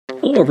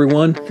Hello,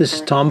 everyone. This is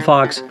Tom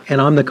Fox,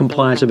 and I'm the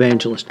Compliance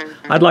Evangelist.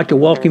 I'd like to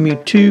welcome you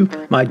to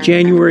my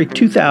January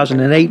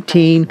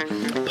 2018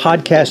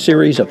 podcast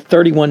series of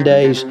 31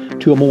 Days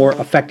to a More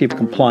Effective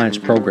Compliance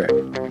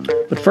Program.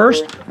 But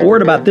first, a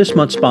word about this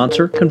month's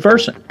sponsor,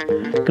 Conversant.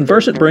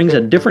 Conversant brings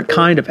a different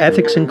kind of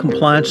ethics and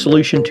compliance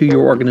solution to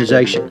your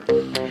organization.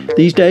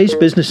 These days,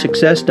 business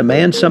success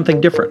demands something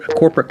different, a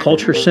corporate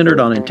culture centered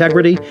on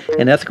integrity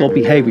and ethical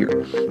behavior.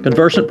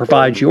 Conversant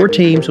provides your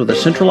teams with a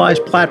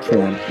centralized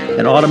platform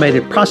and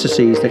automated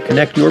processes that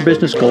connect your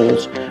business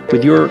goals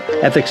with your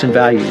ethics and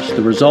values.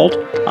 The result,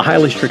 a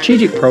highly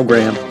strategic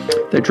program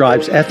that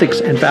drives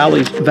ethics and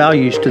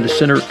values to the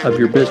center of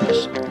your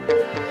business.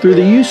 Through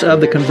the use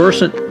of the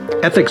Conversant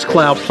Ethics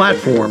Cloud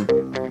platform,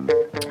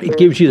 it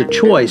gives you the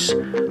choice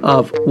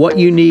of what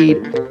you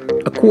need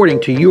according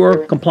to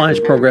your compliance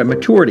program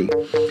maturity.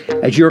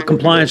 As your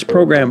compliance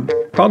program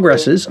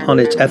progresses on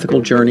its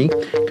ethical journey,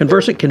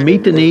 Conversant can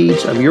meet the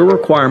needs of your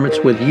requirements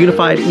with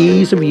unified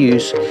ease of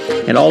use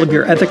and all of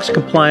your ethics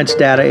compliance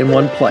data in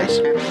one place,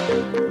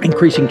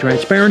 increasing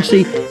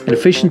transparency and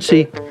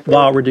efficiency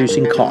while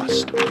reducing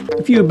cost.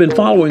 If you have been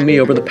following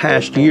me over the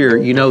past year,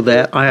 you know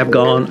that I have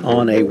gone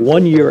on a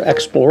one-year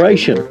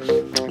exploration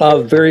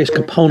of various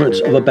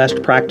components of a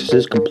best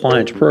practices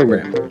compliance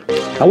program.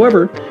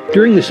 However,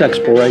 during this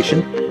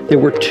exploration, there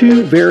were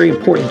two very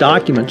important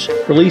documents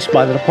released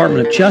by the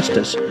Department of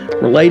Justice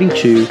relating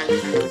to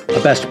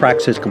a best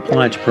practices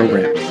compliance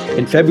program.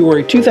 In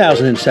February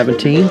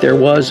 2017, there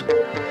was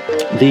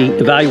the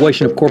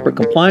Evaluation of Corporate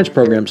Compliance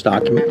Programs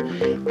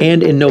document,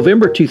 and in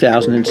November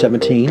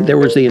 2017, there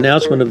was the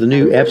announcement of the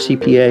new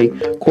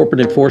FCPA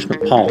Corporate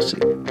Enforcement Policy.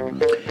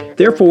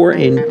 Therefore,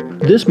 in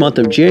this month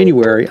of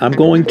January, I'm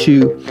going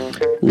to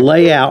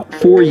lay out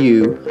for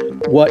you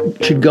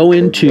what should go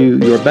into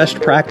your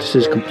best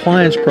practices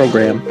compliance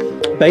program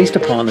based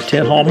upon the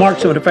 10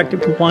 hallmarks of an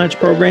effective compliance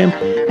program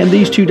and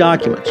these two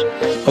documents.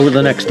 Over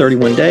the next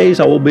 31 days,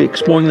 I will be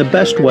exploring the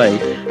best way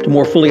to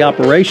more fully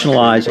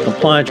operationalize a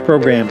compliance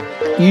program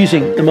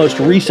using the most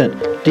recent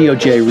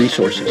DOJ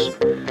resources.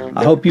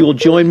 I hope you will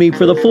join me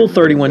for the full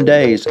 31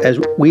 days as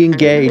we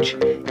engage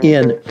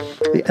in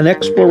an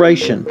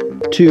exploration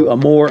to a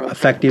more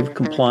effective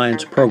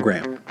compliance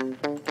program.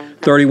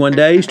 31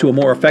 Days to a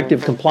More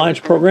Effective Compliance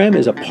Program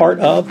is a part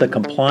of the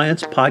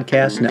Compliance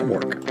Podcast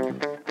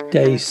Network.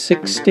 Day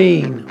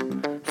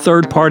 16,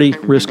 Third-Party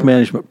Risk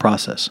Management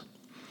Process.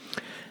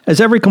 As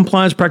every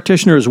compliance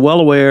practitioner is well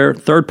aware,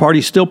 third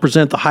parties still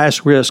present the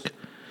highest risk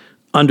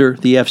under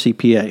the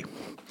FCPA.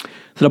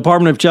 The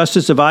Department of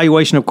Justice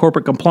Evaluation of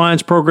Corporate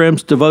Compliance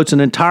Programs devotes an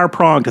entire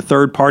prong to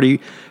third-party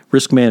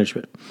risk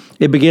management.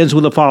 It begins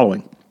with the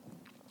following: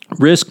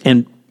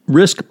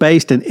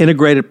 risk-based and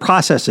integrated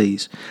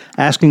processes,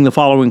 asking the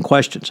following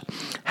questions.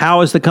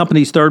 How has the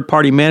company's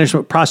third-party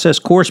management process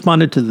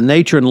corresponded to the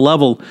nature and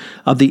level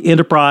of the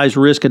enterprise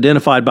risk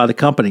identified by the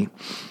company?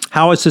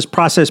 How has this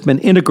process been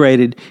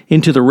integrated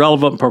into the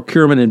relevant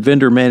procurement and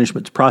vendor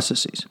management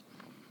processes?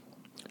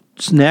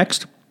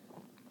 Next,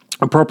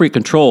 appropriate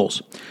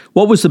controls.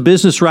 What was the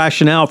business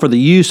rationale for the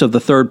use of the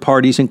third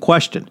parties in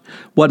question?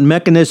 What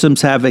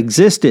mechanisms have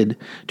existed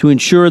to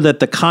ensure that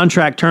the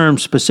contract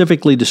terms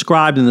specifically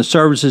described in the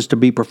services to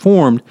be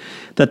performed,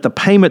 that the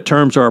payment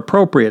terms are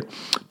appropriate,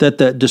 that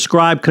the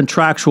described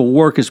contractual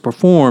work is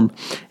performed,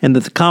 and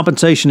that the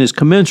compensation is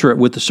commensurate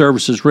with the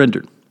services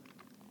rendered?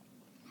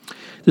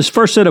 This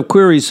first set of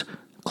queries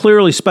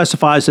clearly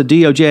specifies the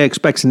DOJ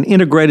expects an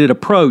integrated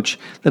approach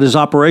that is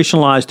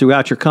operationalized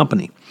throughout your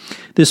company.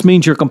 This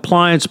means your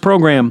compliance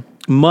program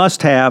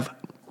must have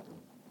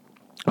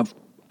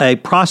a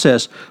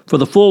process for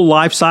the full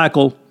life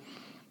cycle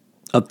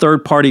of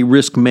third-party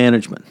risk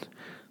management.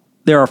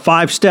 There are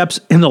 5 steps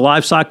in the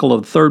life cycle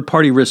of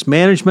third-party risk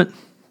management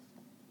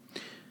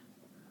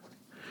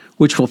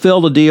which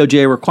fulfill the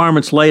DOJ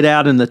requirements laid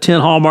out in the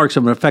 10 hallmarks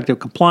of an effective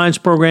compliance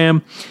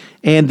program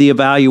and the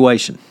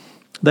evaluation.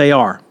 They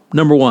are,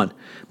 number 1,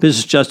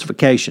 business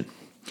justification.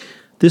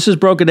 This is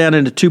broken down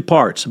into 2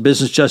 parts,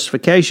 business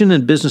justification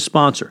and business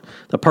sponsor.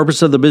 The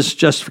purpose of the business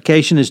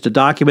justification is to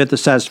document the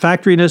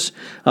satisfactoriness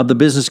of the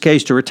business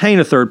case to retain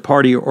a third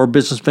party or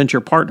business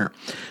venture partner.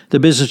 The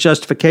business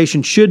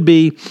justification should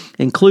be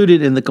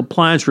included in the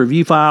compliance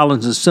review file and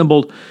is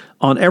assembled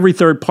on every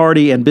third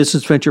party and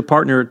business venture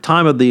partner at the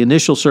time of the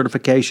initial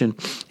certification,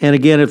 and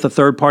again if the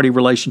third party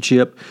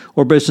relationship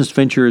or business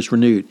venture is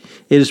renewed.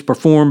 It is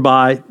performed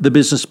by the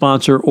business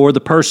sponsor or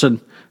the person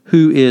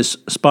who is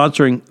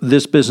sponsoring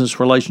this business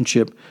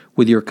relationship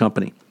with your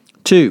company.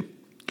 2,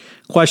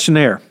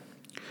 questionnaire.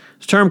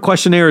 The term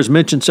questionnaire is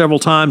mentioned several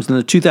times in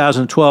the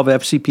 2012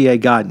 FCPA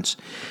guidance.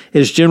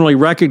 It is generally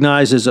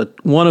recognized as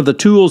one of the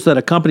tools that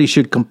a company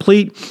should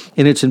complete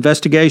in its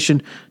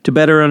investigation to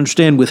better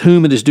understand with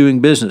whom it is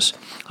doing business.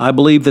 I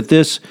believe that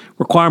this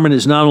requirement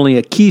is not only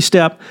a key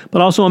step,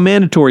 but also a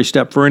mandatory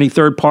step for any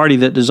third party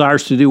that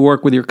desires to do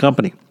work with your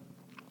company.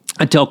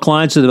 I tell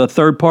clients that if a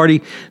third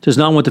party does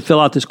not want to fill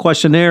out this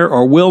questionnaire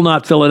or will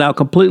not fill it out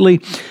completely,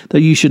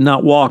 that you should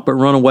not walk but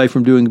run away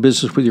from doing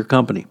business with your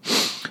company.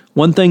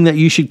 One thing that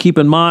you should keep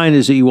in mind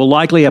is that you will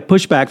likely have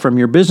pushback from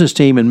your business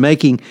team in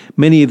making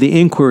many of the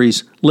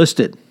inquiries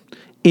listed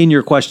in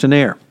your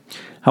questionnaire.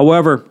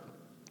 However,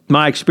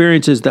 my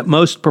experience is that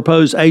most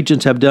proposed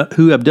agents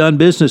who have done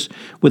business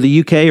with a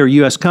UK or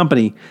US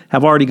company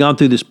have already gone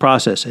through this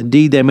process.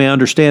 Indeed, they may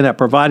understand that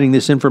providing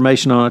this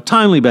information on a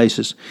timely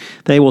basis,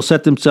 they will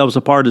set themselves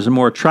apart as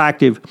more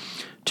attractive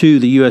to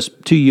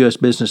US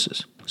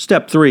businesses.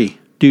 Step 3,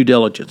 due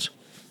diligence.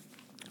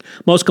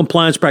 Most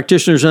compliance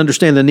practitioners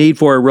understand the need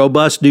for a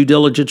robust due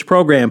diligence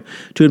program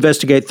to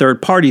investigate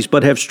third parties,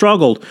 but have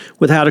struggled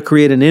with how to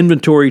create an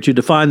inventory to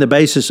define the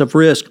basis of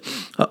risk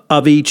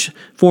of each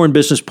foreign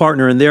business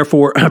partner and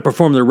therefore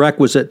perform the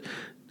requisite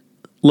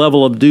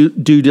level of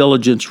due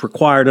diligence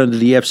required under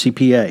the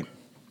FCPA.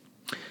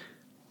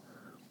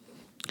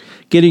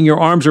 Getting your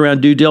arms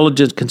around due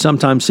diligence can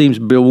sometimes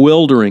seem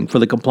bewildering for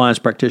the compliance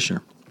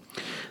practitioner.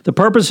 The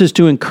purpose is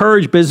to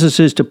encourage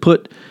businesses to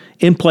put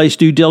in place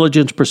due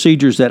diligence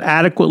procedures that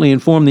adequately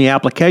inform the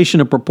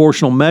application of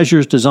proportional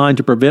measures designed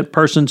to prevent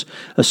persons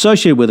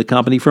associated with a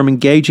company from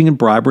engaging in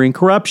bribery and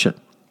corruption.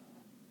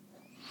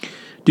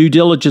 Due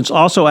diligence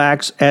also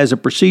acts as a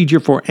procedure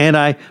for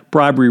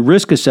anti-bribery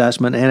risk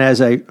assessment and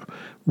as a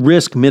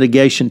risk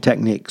mitigation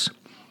techniques.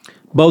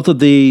 Both of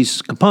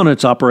these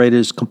components operate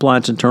as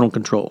compliance internal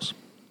controls.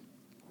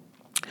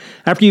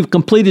 After you've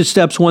completed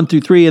steps 1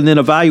 through 3 and then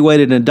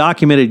evaluated and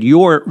documented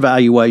your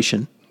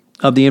evaluation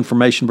of the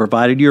information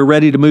provided, you're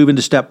ready to move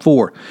into step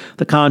 4,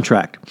 the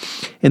contract.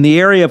 In the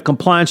area of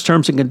compliance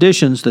terms and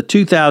conditions, the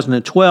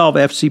 2012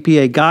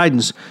 FCPA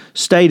guidance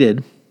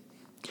stated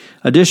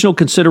additional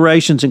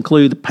considerations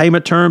include the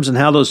payment terms and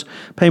how those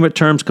payment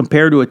terms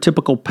compare to a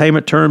typical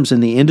payment terms in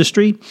the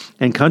industry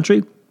and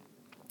country,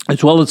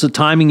 as well as the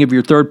timing of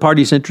your third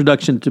party's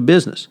introduction to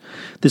business.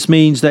 This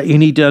means that you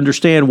need to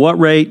understand what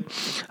rate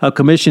of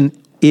commission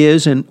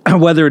is and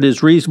whether it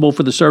is reasonable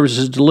for the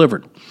services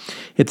delivered.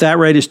 If that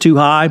rate is too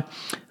high,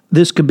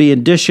 this could be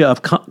indicia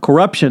of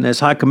corruption,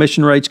 as high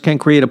commission rates can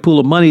create a pool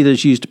of money that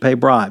is used to pay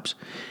bribes.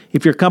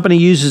 If your company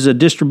uses a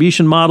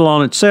distribution model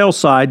on its sales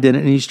side, then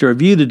it needs to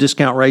review the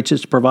discount rates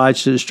it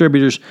provides to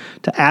distributors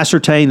to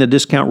ascertain the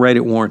discount rate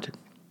it warranted.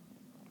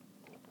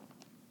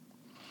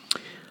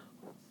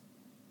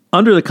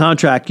 Under the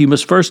contract, you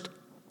must first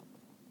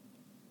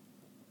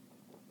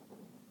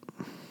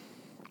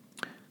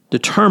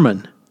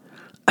determine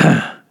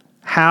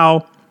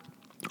how,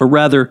 or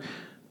rather,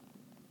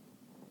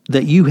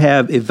 that you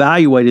have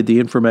evaluated the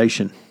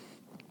information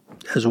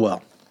as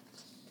well.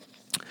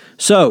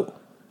 So,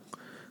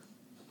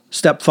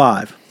 step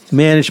 5,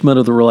 management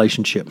of the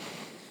relationship.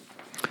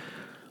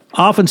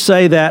 I often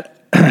say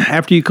that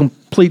after you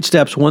complete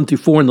steps 1 through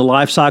 4 in the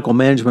life cycle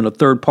management of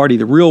third party,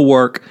 the real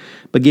work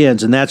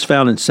begins, and that's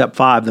found in step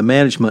 5, the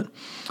management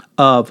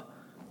of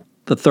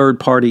the third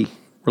party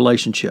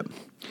relationship.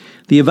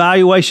 The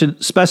evaluation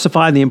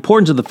specified the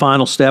importance of the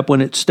final step when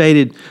it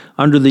stated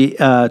under the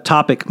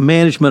topic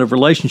management of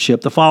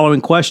relationship the following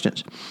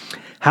questions.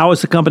 How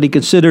has the company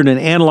considered and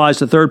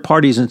analyzed the third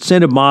party's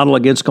incentive model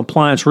against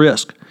compliance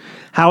risk?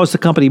 How has the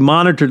company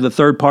monitored the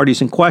third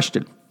parties in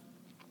question?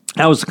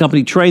 How has the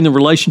company trained the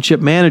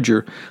relationship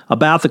manager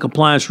about the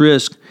compliance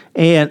risk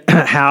and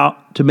how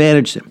to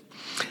manage them?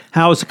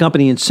 How has the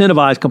company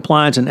incentivized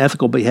compliance and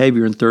ethical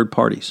behavior in third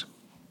parties?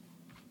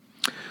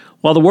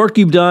 While the work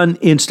you've done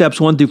in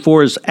steps 1 through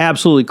 4 is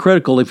absolutely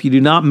critical, if you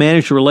do not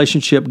manage the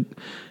relationship,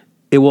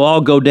 it will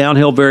all go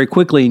downhill very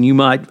quickly and you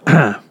might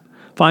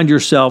find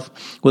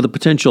yourself with a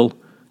potential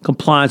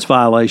compliance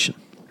violation.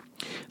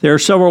 There are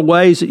several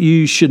ways that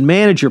you should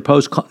manage your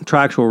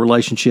post-contractual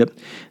relationship.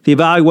 The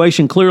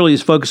evaluation clearly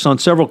is focused on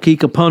several key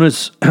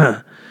components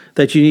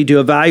that you need to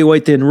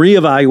evaluate, then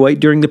reevaluate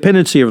during the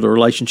pendency of the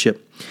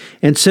relationship.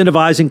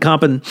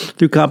 Incentivizing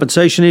through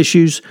compensation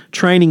issues,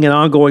 training and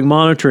ongoing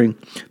monitoring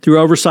through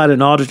oversight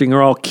and auditing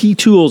are all key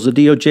tools the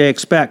DOJ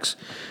expects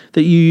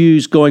that you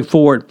use going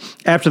forward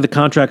after the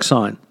contract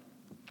sign.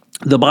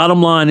 The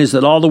bottom line is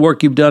that all the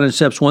work you've done in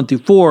steps 1 through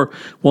 4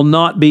 will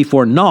not be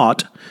for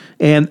naught,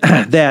 and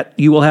that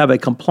you will have a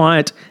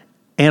compliant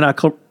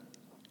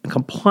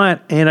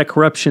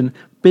anti-corruption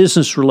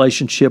business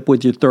relationship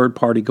with your third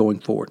party going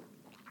forward.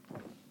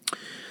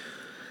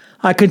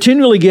 I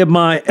continually give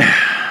my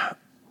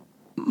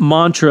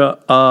mantra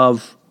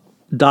of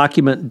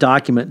document,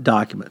 document,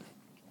 document.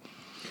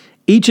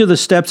 Each of the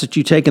steps that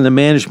you take in the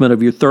management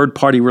of your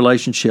third-party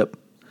relationship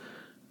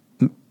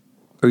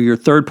or your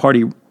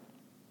third-party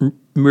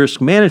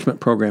risk management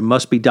program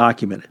must be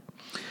documented.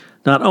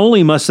 Not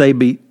only must they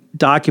be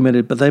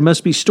documented, but they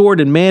must be stored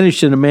and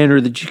managed in a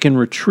manner that you can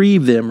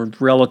retrieve them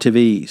with relative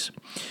ease.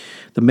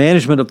 The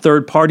management of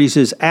third parties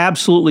is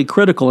absolutely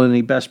critical in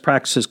any best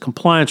practices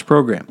compliance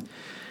program.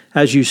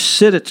 As you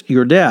sit at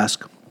your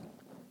desk,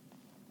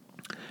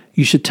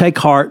 you should take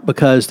heart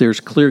because there's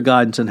clear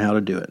guidance on how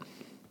to do it.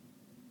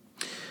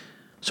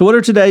 So what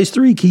are today's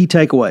 3 key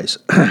takeaways?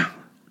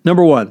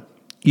 Number 1,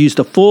 use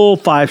the full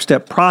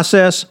 5-step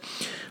process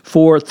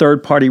for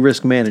third-party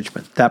risk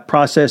management. That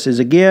process is,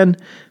 again,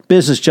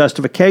 business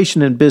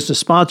justification and business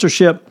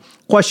sponsorship,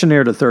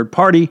 questionnaire to third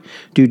party,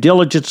 due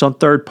diligence on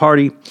third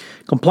party,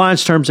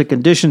 compliance terms and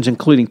conditions,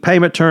 including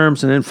payment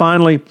terms, and then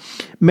finally,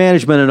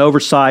 management and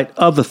oversight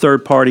of the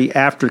third party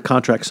after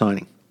contract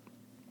signing.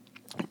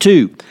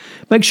 2,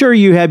 make sure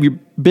you have your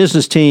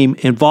business team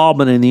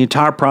involvement in the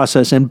entire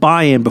process and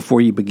buy-in before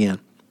you begin.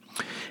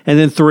 And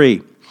then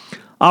 3,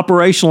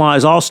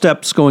 operationalize all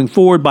steps going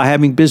forward by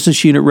having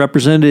business unit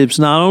representatives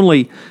not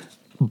only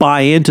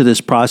buy into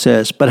this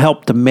process, but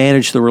help to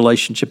manage the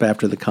relationship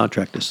after the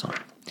contract is signed.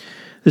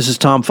 This is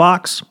Tom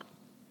Fox.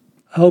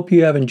 I hope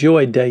you have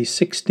enjoyed day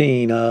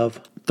 16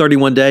 of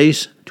 31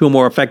 Days to a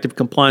More Effective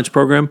Compliance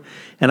Program,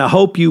 and I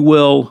hope you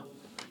will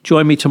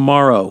join me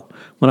tomorrow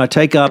when I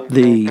take up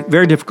the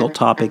very difficult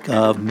topic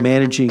of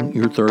managing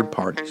your third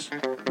parties.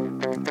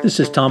 This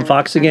is Tom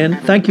Fox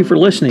again. Thank you for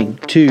listening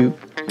to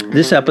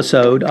this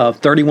episode of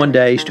 31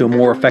 Days to a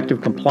More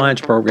Effective Compliance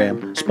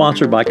Program,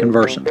 sponsored by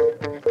Conversant.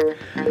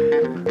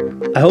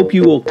 I hope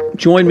you will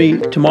join me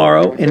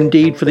tomorrow and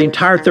indeed for the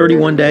entire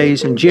 31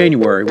 days in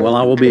January, while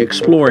I will be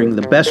exploring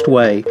the best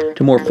way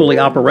to more fully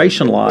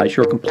operationalize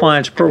your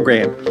compliance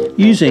program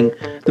using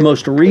the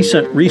most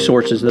recent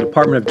resources the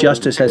Department of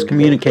Justice has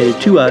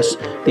communicated to us,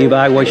 the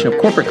evaluation of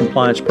corporate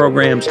compliance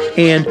programs,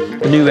 and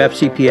the new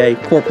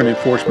FCPA corporate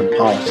enforcement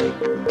policy.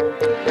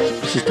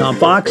 This is Tom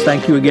Fox.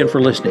 Thank you again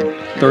for listening.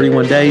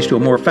 31 Days to a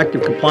More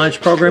Effective Compliance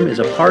Program is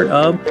a part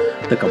of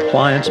the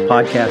Compliance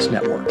Podcast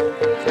Network.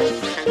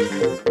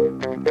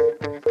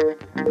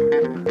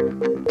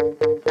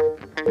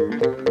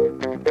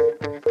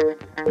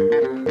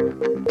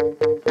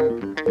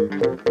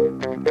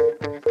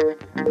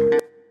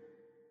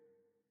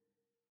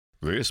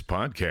 This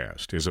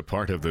podcast is a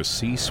part of the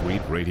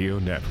C-Suite Radio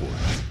Network.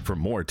 For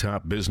more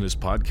top business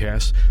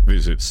podcasts,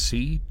 visit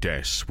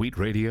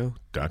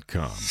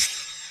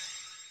c-suiteradio.com.